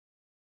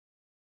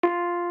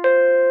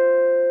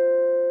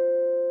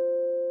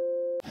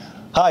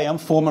Hi, I'm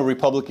former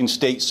Republican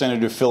State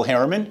Senator Phil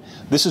Harriman.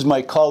 This is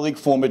my colleague,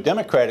 former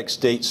Democratic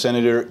State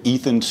Senator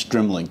Ethan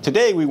Strimling.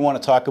 Today we want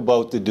to talk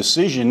about the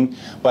decision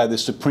by the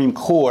Supreme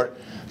Court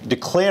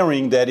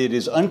declaring that it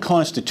is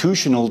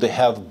unconstitutional to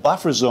have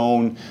buffer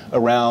zone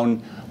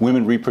around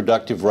women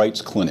reproductive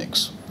rights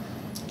clinics.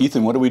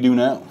 Ethan, what do we do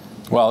now?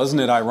 Well, isn't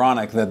it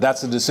ironic that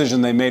that's the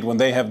decision they made when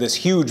they have this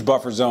huge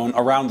buffer zone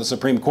around the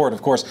Supreme Court?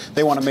 Of course,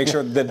 they want to make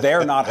sure that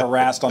they're not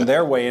harassed on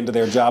their way into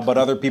their job, but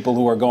other people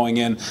who are going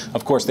in,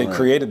 of course, they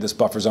created this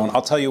buffer zone.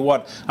 I'll tell you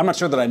what, I'm not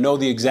sure that I know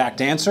the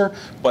exact answer,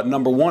 but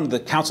number one, the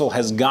council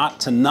has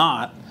got to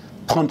not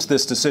punt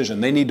this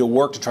decision. They need to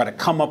work to try to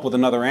come up with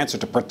another answer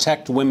to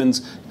protect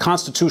women's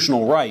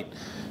constitutional right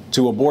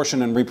to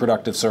abortion and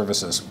reproductive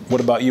services. What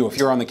about you? If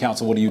you're on the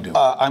council, what do you do?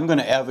 I'm going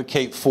to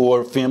advocate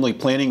for family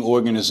planning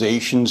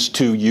organizations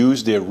to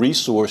use their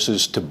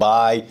resources to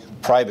buy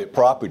private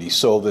property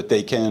so that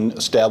they can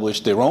establish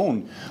their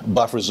own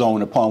buffer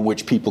zone upon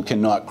which people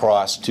cannot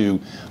cross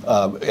to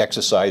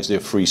exercise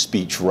their free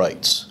speech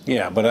rights.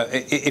 Yeah, but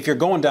if you're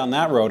going down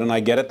that road, and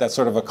I get it, that's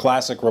sort of a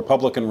classic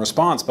Republican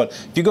response, but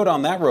if you go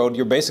down that road,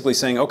 you're basically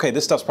saying, okay,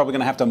 this stuff's probably going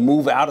to have to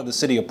move out of the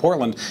city of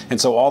Portland,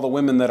 and so all the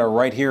women that are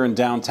right here in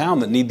downtown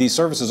that need these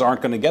services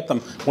aren't going to get them.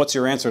 What's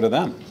your answer to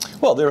them?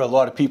 Well, there are a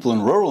lot of people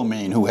in rural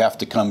Maine who have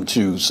to come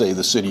to, say,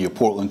 the city of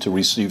Portland to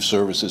receive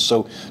services.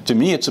 So to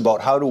me, it's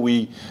about how do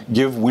we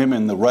give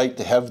women the right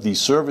to have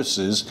these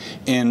services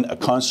in a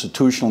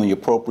constitutionally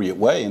appropriate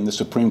way. And the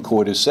Supreme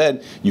Court has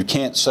said you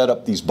can't set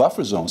up these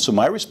buffer zones. So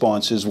my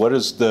response is, what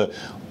is the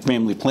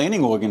family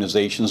planning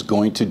organizations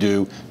going to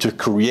do to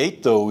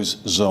create those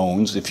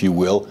zones, if you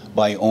will,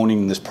 by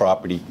owning this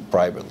property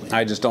privately?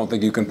 I just don't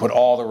think you can put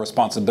all the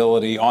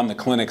responsibility on the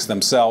clinics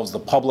themselves. The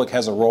public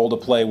has a role to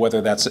play, whether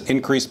that's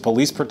increased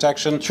police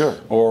protection,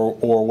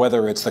 or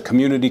whether it's the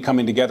community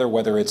coming together,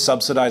 whether it's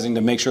subsidizing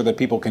to make sure that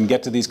people can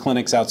get to these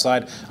clinics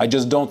outside. I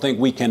just don't think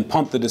we can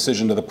punt the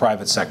decision to the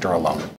private sector alone.